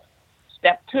alcohol.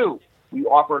 Step two, we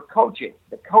offer coaching.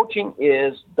 The coaching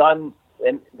is done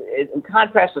in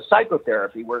contrast to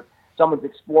psychotherapy, where someone's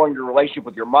exploring your relationship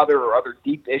with your mother or other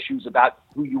deep issues about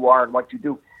who you are and what you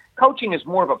do. Coaching is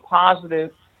more of a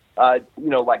positive,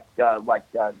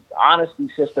 honesty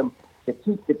system to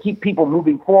keep people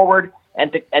moving forward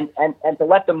and to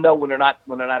let them know when they're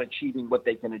not achieving what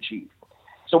they can achieve.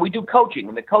 So we do coaching,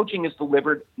 and the coaching is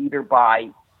delivered either by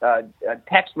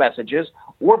text messages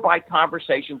or by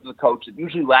conversations with the coach that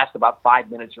usually last about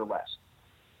 5 minutes or less.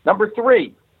 Number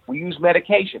three, we use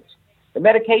medications. The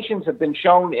medications have been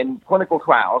shown in clinical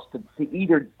trials to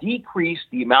either decrease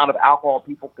the amount of alcohol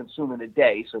people consume in a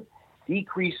day, so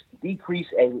decrease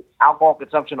a alcohol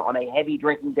consumption on a heavy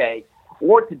drinking day,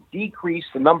 or to decrease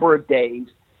the number of days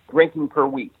drinking per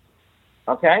week.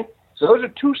 Okay? So those are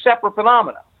two separate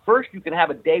phenomena. First, you can have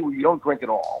a day where you don't drink at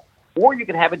all, or you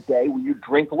can have a day where you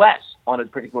drink less on a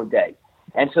particular day.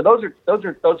 And so those are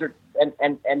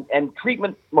and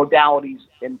treatment modalities,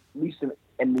 at least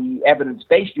in the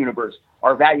evidence-based universe,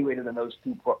 are evaluated in those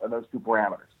two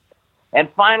parameters. And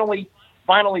finally,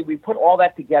 we put all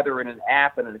that together in an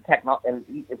app and a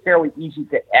fairly easy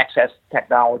to access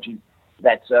technology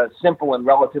that's simple and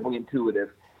relatively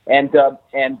intuitive. And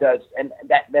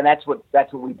that's what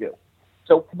we do.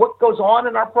 So what goes on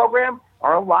in our program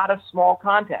are a lot of small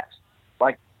contacts,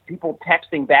 like people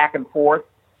texting back and forth,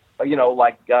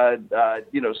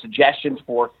 suggestions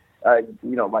for,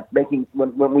 like making,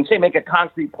 when we say make a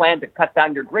concrete plan to cut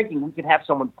down your drinking, we can have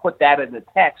someone put that in a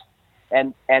text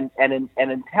and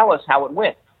tell us how it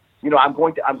went. I'm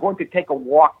going to take a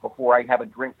walk before I have a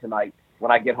drink tonight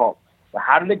when I get home. Well,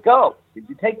 how did it go? Did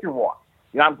you take your walk?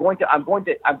 I'm going to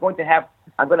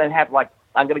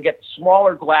get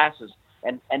smaller glasses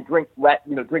and drink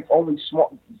only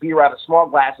small beer out of small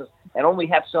glasses and only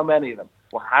have so many of them.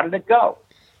 Well, how did it go?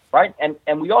 Right?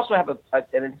 And we also have an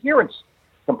adherence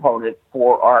component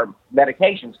for our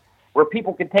medications where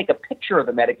people can take a picture of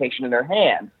the medication in their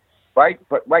hand,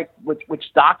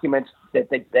 which documents that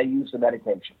they use the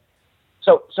medication.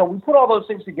 So we put all those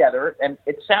things together, and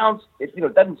it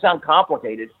doesn't sound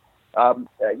complicated, but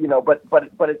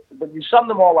you sum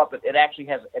them all up, it actually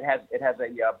has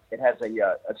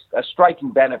a striking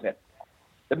benefit.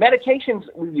 The medications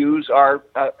we use are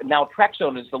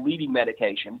naltrexone is the leading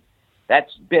medication.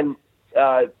 That's been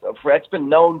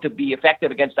known to be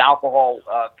effective against alcohol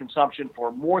consumption for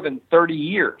more than 30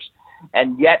 years,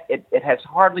 and yet it has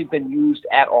hardly been used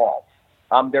at all.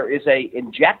 There is a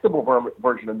injectable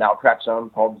version of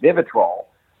naltrexone called Vivitrol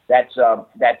that's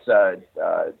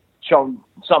shown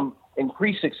some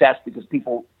increased success because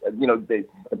people, the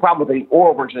problem with the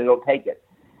oral version, they don't take it.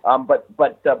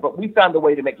 But we found a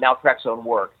way to make naltrexone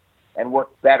work and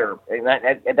work better,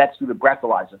 and that's through the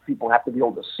breathalyzer. People have to be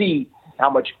able to see how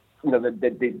much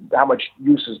how much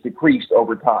use is decreased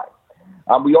over time.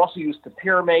 We also use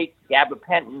topiramate,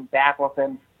 gabapentin,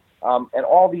 baclofen, and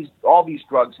all these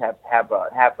drugs have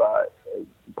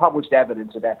published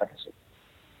evidence of efficacy.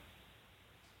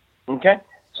 Okay,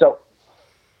 so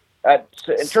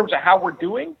in terms of how we're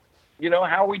doing,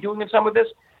 how are we doing in some of this?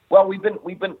 Well, we've been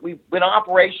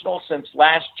operational since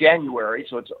last January,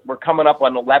 so we're coming up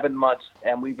on 11 months,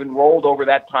 and we've enrolled over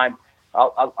that time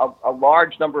a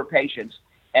large number of patients,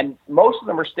 and most of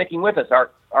them are sticking with us.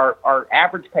 Our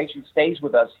average patient stays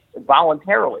with us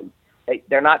voluntarily.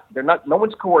 They're not. No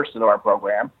one's coerced into our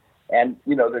program, and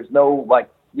there's no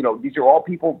these are all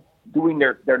people doing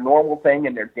their normal thing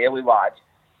in their daily lives.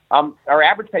 Our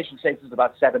average patient stays with us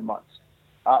about 7 months.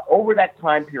 Over that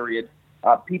time period,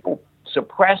 people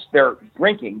suppress their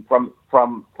drinking from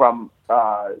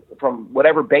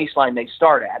whatever baseline they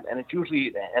start at, and it's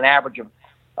usually an average of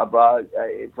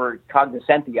for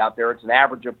cognoscenti out there, it's an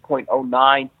average of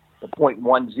 0.09 to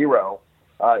 0.10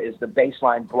 is the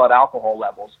baseline blood alcohol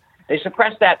levels. They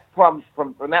suppress that from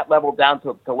that level down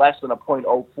to less than a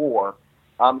 0.04.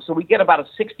 So we get about a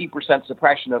 60%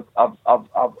 suppression of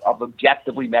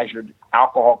objectively measured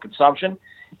alcohol consumption,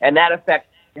 and that effect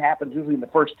happens usually in the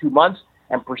first 2 months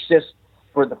and persists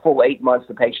for the full 8 months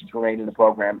the patients remain in the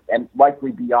program, and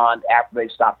likely beyond after they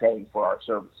stop paying for our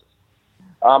services.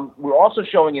 We're also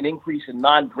showing an increase in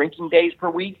non-drinking days per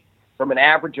week from an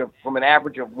average of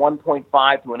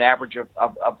 1.5 to an average of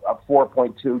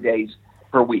 4.2 days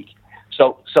per week.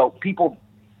 So people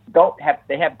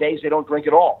they have days they don't drink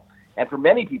at all, and for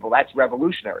many people that's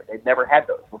revolutionary. They've never had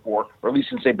those before, or at least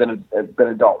since they've been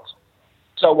adults.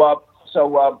 So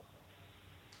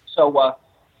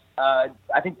I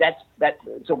think that's that.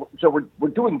 So we're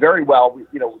doing very well.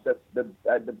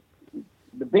 The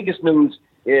biggest news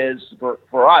is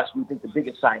for us. We think the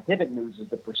biggest scientific news is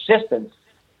the persistence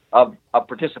of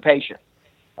participation.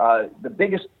 The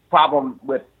biggest problem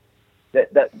with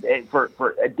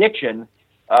for addiction,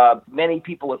 many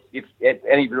people, if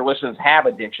any of your listeners have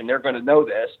addiction, they're going to know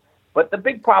this. But the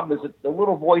big problem is that the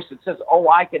little voice that says, "Oh,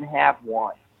 I can have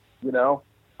one,"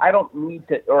 I don't need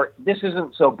to, or this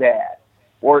isn't so bad,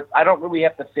 or I don't really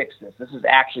have to fix this. This is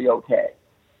actually okay.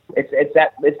 It's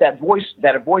that voice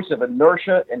of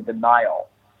inertia and denial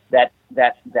that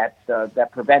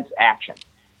prevents action,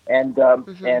 and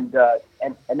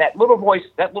that little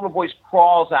voice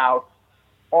crawls out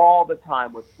all the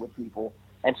time with people.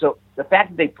 And so the fact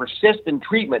that they persist in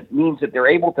treatment means that they're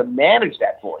able to manage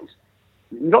that voice.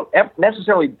 You don't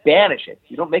necessarily banish it.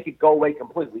 You don't make it go away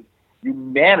completely. You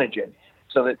manage it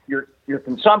so that your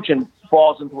consumption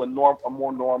falls into a more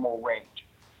normal range.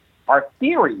 Our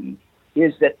theory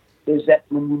is that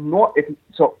when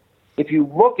if you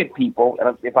look at people,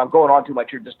 and if I'm going on too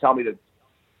much here, just tell me to.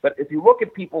 But if you look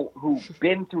at people who've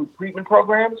been through treatment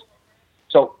programs,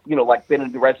 so like been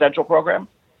in the residential program,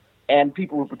 and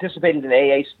people who participated in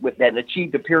AA and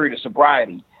achieved a period of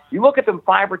sobriety, you look at them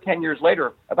 5 or 10 years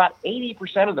later, about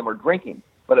 80% of them are drinking,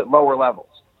 but at lower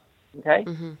levels. Okay.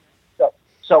 Mm-hmm.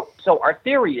 So our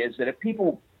theory is that if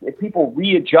people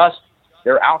readjust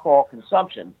their alcohol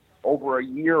consumption over a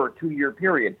year or 2 year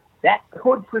period, that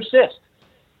could persist.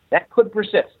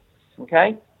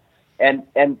 Okay.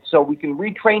 And so we can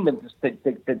retrain them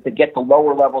to get to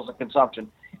lower levels of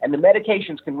consumption. And the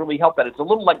medications can really help that. It's a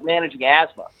little like managing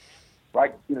asthma,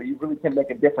 right? You really can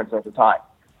make a difference over time.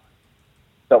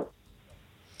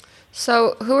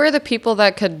 So who are the people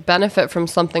that could benefit from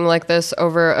something like this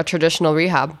over a traditional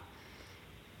rehab?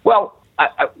 Well,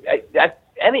 I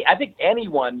think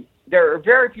anyone, there are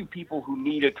very few people who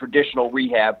need a traditional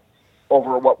rehab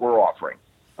over what we're offering,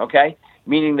 okay?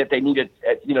 Meaning that they need to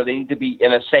be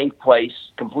in a safe place,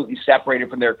 completely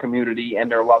separated from their community and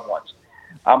their loved ones.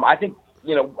 I think,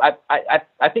 I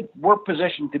think we're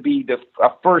positioned to be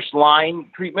a first line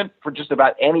treatment for just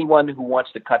about anyone who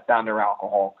wants to cut down their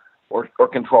alcohol or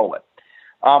control it.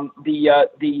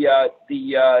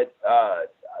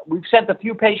 We've sent a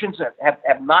few patients that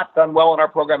have not done well in our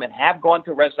program and have gone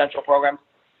to residential programs,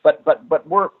 but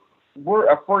we're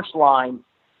a first line.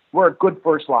 We're a good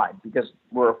first line because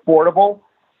we're affordable.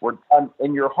 were done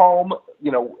in your home,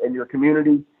 in your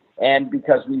community, and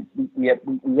because we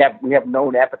have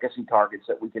known efficacy targets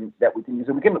that we can use,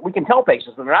 and we can tell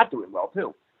patients when they're not doing well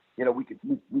too.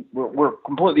 We're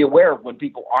completely aware of when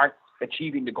people aren't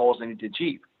achieving the goals they need to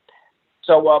achieve.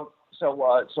 So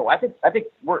I think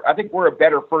we're a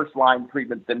better first line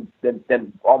treatment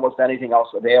than almost anything else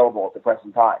available at the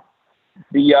present time.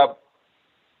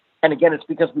 And again, it's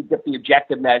because we get the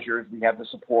objective measures, we have the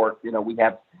support, we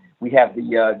have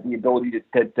the ability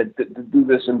to do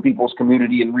this in people's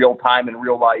community in real time, in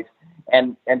real life,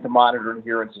 and to monitor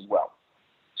adherence as well.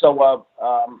 So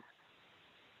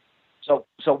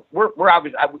we're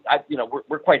obviously,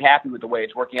 we're quite happy with the way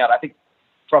it's working out. I think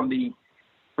from the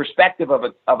perspective of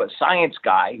a science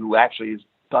guy who actually has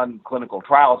done clinical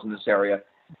trials in this area,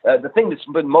 the thing that's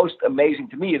been most amazing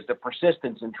to me is the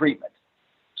persistence in treatment.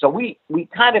 So we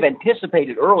kind of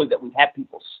anticipated early that we'd have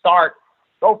people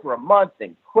go for a month,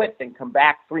 then quit, then come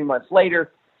back 3 months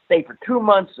later, stay for 2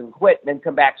 months and quit, and then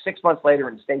come back 6 months later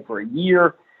and stay for a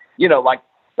year, like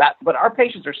that. But our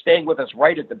patients are staying with us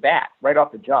right at the bat, right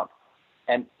off the jump,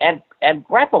 and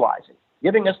breathalyzing,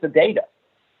 giving us the data,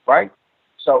 right?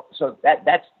 So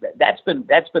that's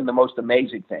been the most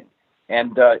amazing thing,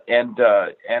 and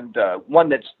one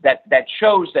that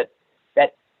shows that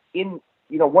in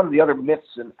one of the other myths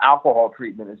in alcohol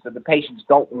treatment is that the patients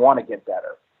don't want to get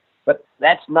better, but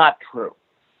that's not true.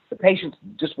 The patients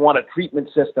just want a treatment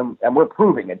system, and we're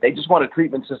proving it. They just want a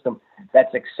treatment system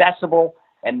that's accessible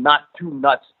and not too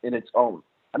nuts in its own.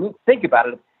 I mean, think about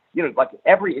it.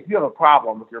 If you have a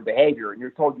problem with your behavior and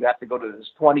you're told you have to go to this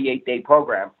 28-day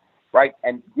program, right,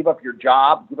 and give up your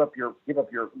job, give up your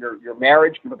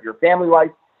marriage, give up your family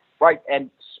life, right,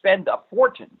 and spend a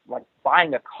fortune like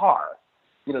buying a car.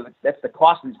 That's the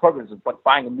cost of these programs, is like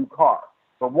buying a new car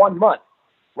for 1 month,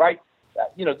 right?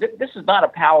 This is not a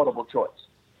palatable choice.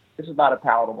 This is not a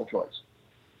palatable choice,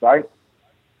 right?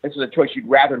 This is a choice you'd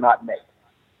rather not make.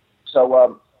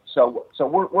 So we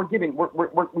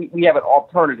have an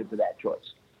alternative to that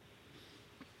choice.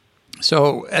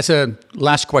 So as a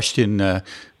last question,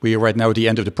 we are right now at the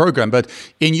end of the program, but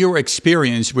in your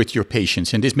experience with your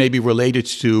patients, and this may be related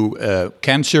to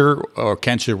cancer or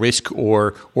cancer risk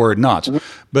or not,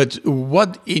 but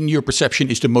what in your perception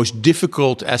is the most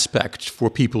difficult aspect for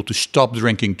people to stop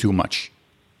drinking too much?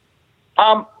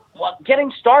 Well,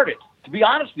 getting started. To be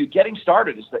honest with you, getting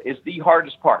started is the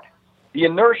hardest part. The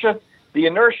inertia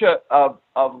of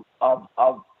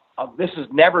this is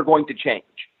never going to change,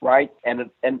 right? And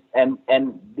the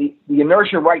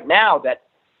inertia right now that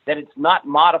it's not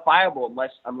modifiable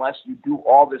unless you do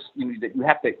all this, that you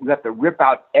have to rip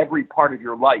out every part of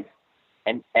your life,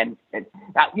 and now,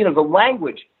 the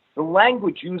language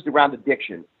used around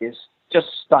addiction is just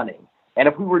stunning. And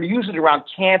if we were to use it around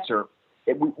cancer,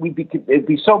 it'd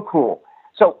be so cruel.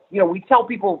 So we tell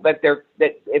people that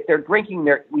if they're drinking,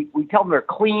 we tell them they're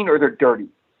clean or they're dirty.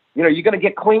 You're going to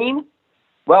get clean.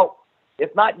 Well,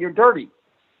 if not, you're dirty.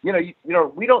 We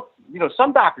don't.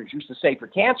 Some doctors used to say for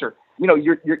cancer,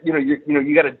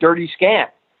 you got a dirty scan.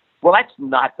 Well, that's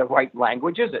not the right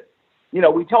language, is it?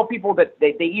 We tell people that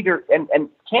they either and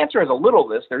cancer has a little of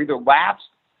this. They're either lapsed.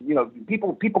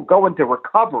 People go into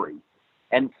recovery,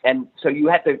 and so you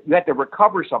have to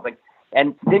recover something,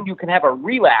 and then you can have a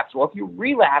relapse. Well, if you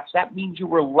relapse, that means you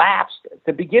were lapsed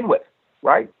to begin with,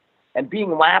 right? And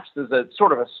being lapsed is a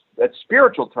sort of a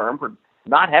spiritual term for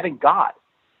not having God.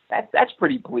 That's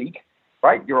pretty bleak,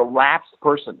 right? You're a lapsed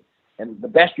person, and the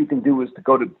best you can do is to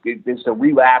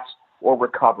relapse or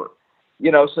recover.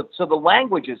 So the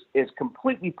language is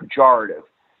completely pejorative,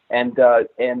 and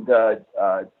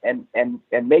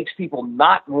makes people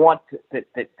not want to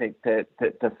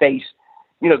face.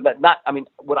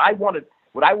 Would I want to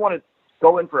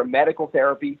go in for a medical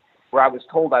therapy where I was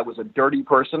told I was a dirty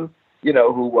person, who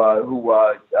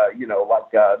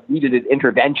needed an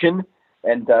intervention?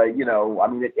 And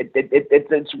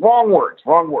it's wrong words.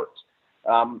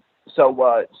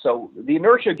 So the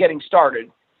inertia of getting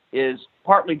started is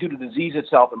partly due to the disease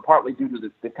itself and partly due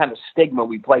to the kind of stigma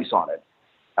we place on it.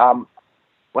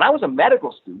 When I was a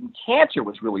medical student, cancer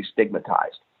was really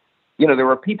stigmatized. There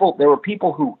were patients,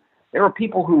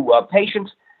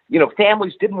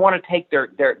 families didn't want to take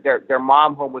their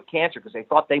mom home with cancer because they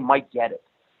thought they might get it,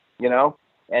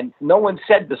 and no one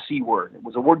said the C word. It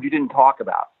was a word you didn't talk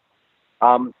about.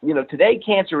 Today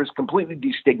cancer is completely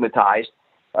destigmatized.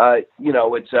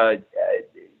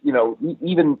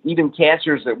 Even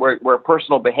cancers where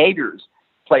personal behaviors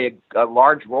play a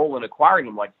large role in acquiring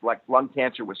them, like lung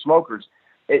cancer with smokers.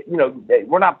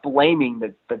 We're not blaming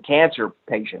the cancer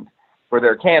patient for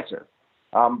their cancer,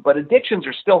 but addictions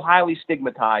are still highly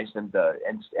stigmatized, and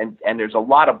there's a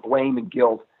lot of blame and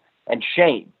guilt and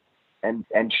shame, and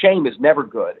shame is never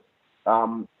good.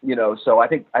 So I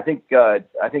think that's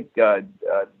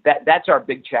our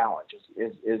big challenge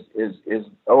is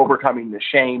overcoming the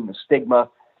shame, the stigma,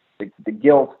 the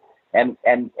guilt, and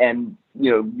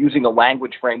using a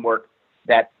language framework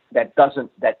that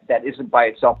isn't by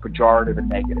itself pejorative and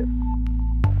negative.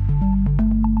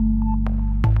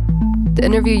 The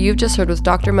interview you've just heard with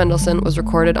Dr. Mendelson was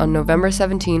recorded on November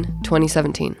 17,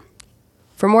 2017.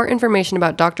 For more information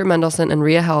about Dr. Mendelson and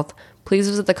RIA Health, please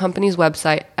visit the company's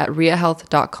website at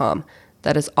riahealth.com.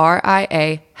 That is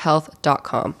RIA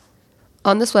health.com.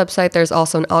 On this website, there's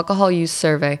also an alcohol use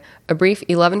survey, a brief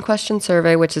 11-question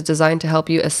survey which is designed to help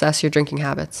you assess your drinking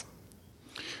habits.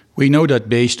 We know that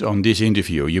based on this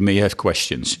interview, you may have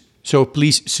questions. So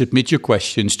please submit your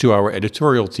questions to our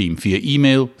editorial team via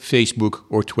email, Facebook,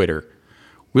 or Twitter.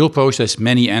 We'll post as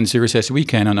many answers as we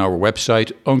can on our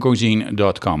website,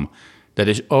 oncozine.com. That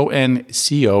is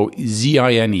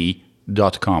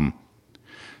ONCOZINE.com.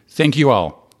 Thank you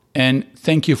all, and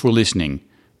thank you for listening.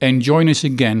 And join us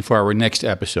again for our next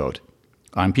episode.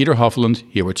 I'm Peter Hofland,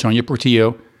 here with Sonia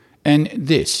Portillo, and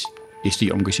this is the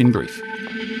Oncozine Brief.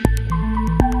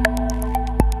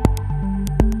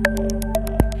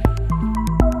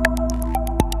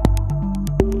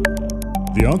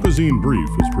 The Oncozine Brief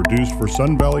is produced for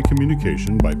Sun Valley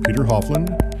Communication by Peter Hofland,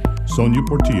 Sonia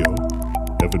Portillo,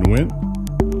 Evan Wendt,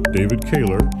 David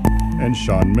Kaler, and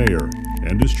Sean Mayer,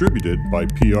 and distributed by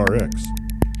PRX,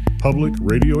 Public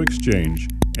Radio Exchange,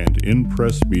 and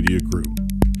InPress Media Group.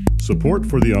 Support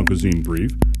for the Oncozine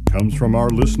Brief comes from our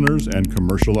listeners and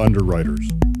commercial underwriters.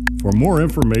 For more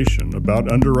information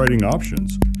about underwriting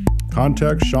options,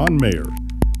 contact Sean Mayer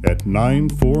at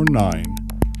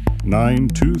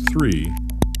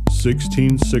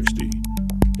 949-923-1660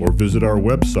 or visit our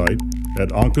website at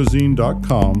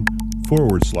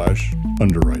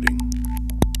oncozine.com/underwriting.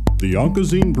 The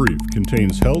Oncozine Brief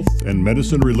contains health and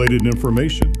medicine-related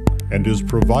information and is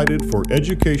provided for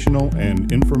educational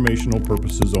and informational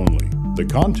purposes only. The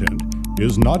content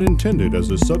is not intended as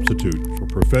a substitute for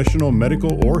professional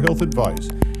medical or health advice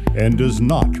and does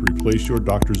not replace your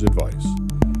doctor's advice.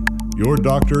 Your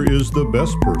doctor is the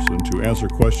best person to answer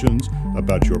questions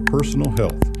about your personal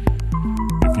health.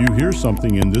 If you hear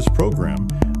something in this program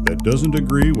that doesn't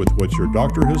agree with what your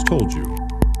doctor has told you,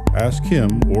 ask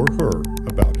him or her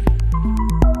about it.